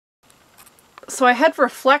So I had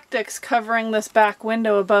Reflectix covering this back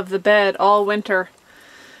window above the bed all winter.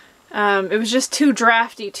 It was just too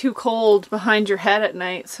drafty, too cold behind your head at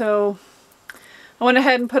night, so I went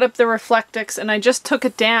ahead and put up the Reflectix, and I just took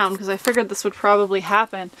it down because I figured this would probably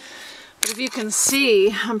happen. But if you can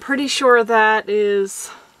see, I'm pretty sure that is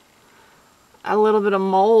a little bit of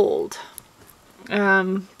mold.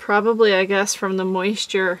 Probably, I guess, from the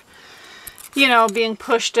moisture, you know, being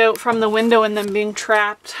pushed out from the window and then being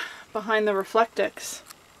trapped behind the Reflectix.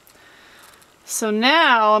 So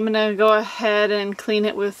now I'm going to go ahead and clean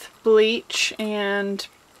it with bleach, and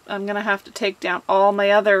I'm going to have to take down all the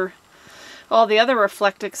other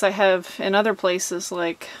Reflectix I have in other places,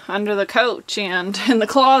 like under the couch and in the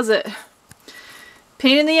closet.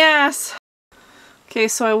 Pain in the ass. Okay,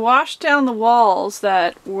 so I washed down the walls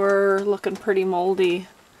that were looking pretty moldy.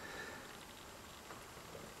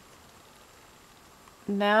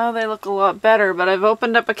 Now they look a lot better, but I've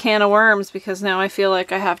opened up a can of worms because now I feel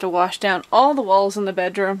like I have to wash down all the walls in the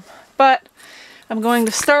bedroom. But I'm going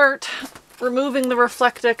to start removing the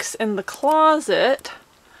Reflectix in the closet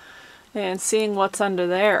and seeing what's under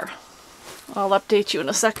there. I'll update you in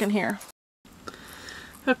a second here.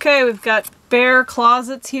 Okay, we've got bare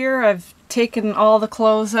closets here. I've taken all the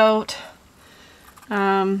clothes out.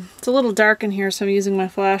 It's a little dark in here, so I'm using my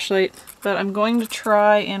flashlight, but I'm going to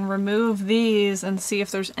try and remove these and see if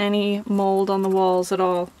there's any mold on the walls at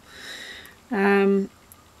all.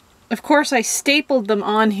 Of course, I stapled them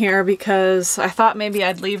on here because I thought maybe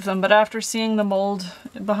I'd leave them, but after seeing the mold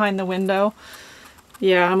behind the window,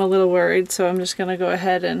 yeah, I'm a little worried, so I'm just going to go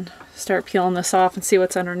ahead and start peeling this off and see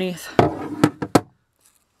what's underneath.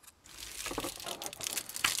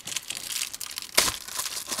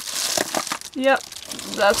 Yep,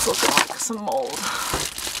 that's looking like some mold.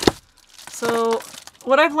 So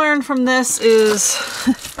what I've learned from this is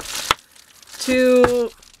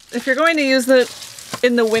if you're going to use it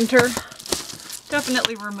in the winter,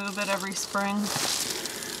 definitely remove it every spring,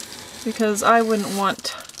 because I wouldn't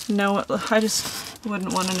want I just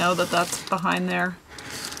wouldn't want to know that that's behind there.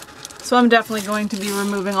 So I'm definitely going to be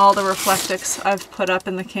removing all the Reflectix I've put up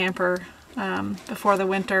in the camper before the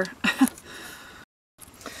winter.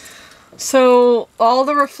 So all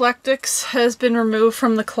the Reflectix has been removed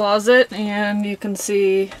from the closet, and you can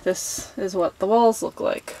see this is what the walls look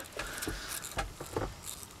like.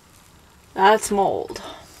 That's mold.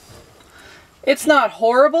 It's not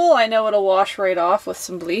horrible. I know it'll wash right off with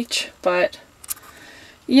some bleach, but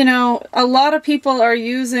you know, a lot of people are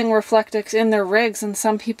using Reflectix in their rigs, and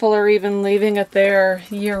some people are even leaving it there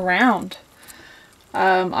year round.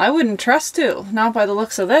 I wouldn't trust to, not by the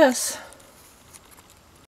looks of this.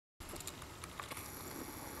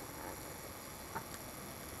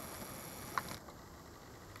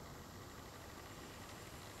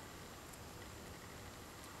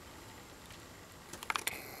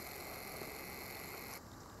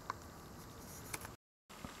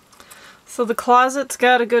 So the closet's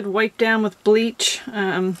got a good wipe down with bleach.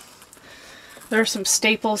 There are some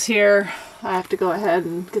staples here. I have to go ahead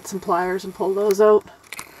and get some pliers and pull those out.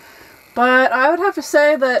 But I would have to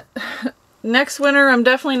say that next winter I'm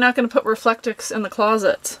definitely not going to put Reflectix in the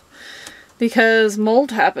closets, because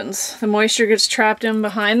mold happens. The moisture gets trapped in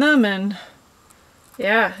behind them, and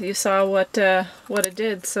yeah, you saw what it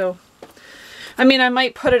did. So I mean, I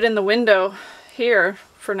might put it in the window here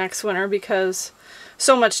for next winter because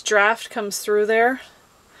so much draft comes through there,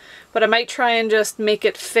 but I might try and just make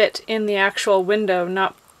it fit in the actual window,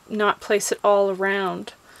 not place it all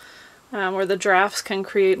around where the drafts can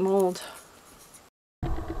create mold.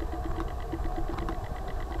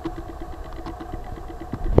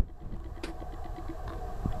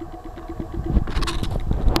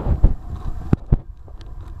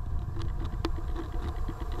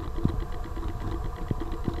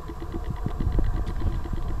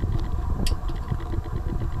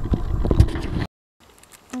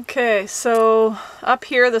 Okay, so up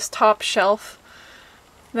here, this top shelf,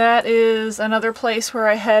 that is another place where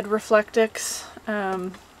I had Reflectix.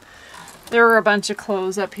 There were a bunch of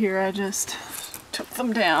clothes up here, I just took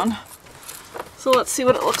them down. So let's see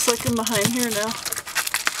what it looks like in behind here now.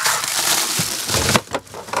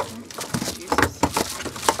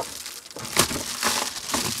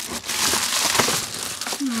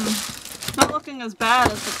 Not looking as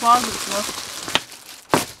bad as the closets look.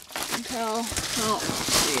 Oh,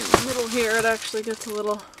 see, in the middle here it actually gets a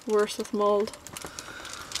little worse with mold.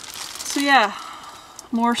 So yeah,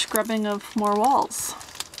 more scrubbing of more walls.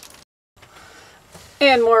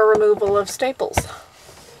 And more removal of staples.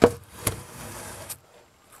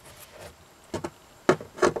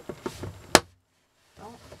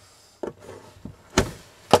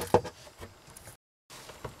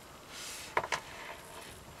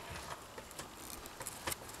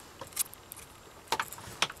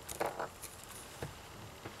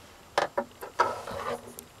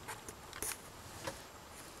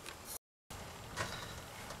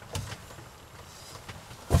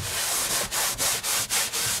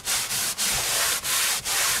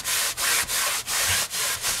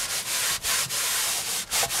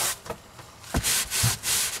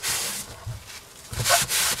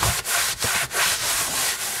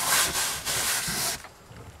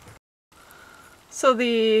 So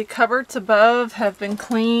the cupboards above have been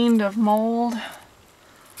cleaned of mold.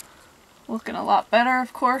 Looking a lot better,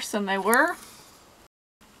 of course, than they were.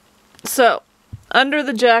 So, under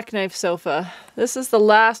the jackknife sofa, this is the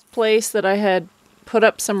last place that I had put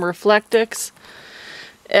up some Reflectix.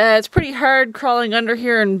 It's pretty hard crawling under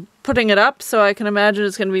here and putting it up, so I can imagine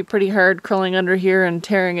it's going to be pretty hard crawling under here and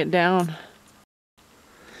tearing it down.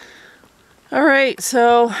 Alright,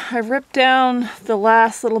 so I ripped down the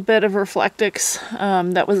last little bit of Reflectix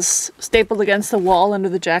that was stapled against the wall under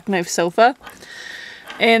the jackknife sofa.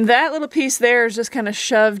 And that little piece there is just kind of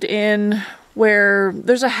shoved in where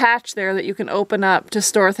there's a hatch there that you can open up to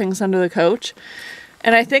store things under the coach.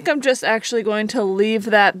 And I think I'm just actually going to leave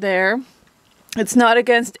that there. It's not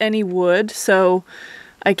against any wood, so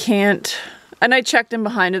I can't, and I checked in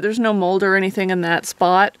behind it, there's no mold or anything in that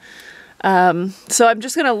spot. So I'm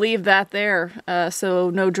just going to leave that there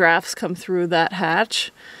so no drafts come through that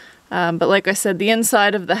hatch. But like I said, the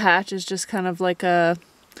inside of the hatch is just kind of like a,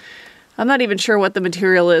 I'm not even sure what the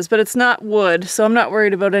material is, but it's not wood, so I'm not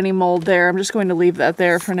worried about any mold there. I'm just going to leave that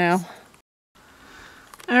there for now.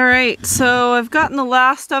 Alright, so I've gotten the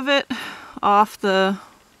last of it off the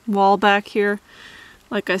wall back here.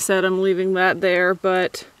 Like I said, I'm leaving that there,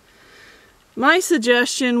 but my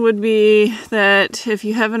suggestion would be that if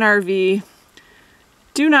you have an RV,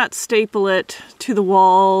 do not staple it to the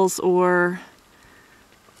walls or,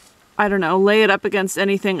 I don't know, lay it up against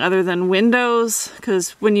anything other than windows,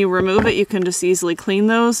 because when you remove it you can just easily clean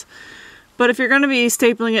those. But if you're going to be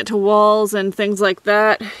stapling it to walls and things like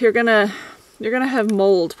that, you're gonna have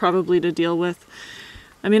mold probably to deal with.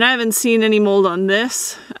 I mean, I haven't seen any mold on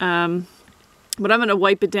this, but I'm going to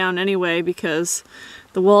wipe it down anyway because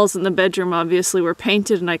the walls in the bedroom obviously were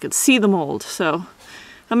painted and I could see the mold. So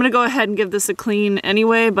I'm going to go ahead and give this a clean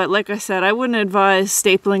anyway, but like I said, I wouldn't advise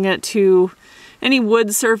stapling it to any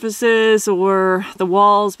wood surfaces or the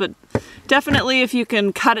walls, but definitely if you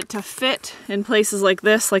can cut it to fit in places like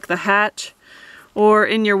this, like the hatch, or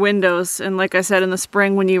in your windows. And like I said, in the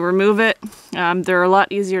spring when you remove it, they're a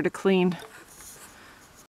lot easier to clean.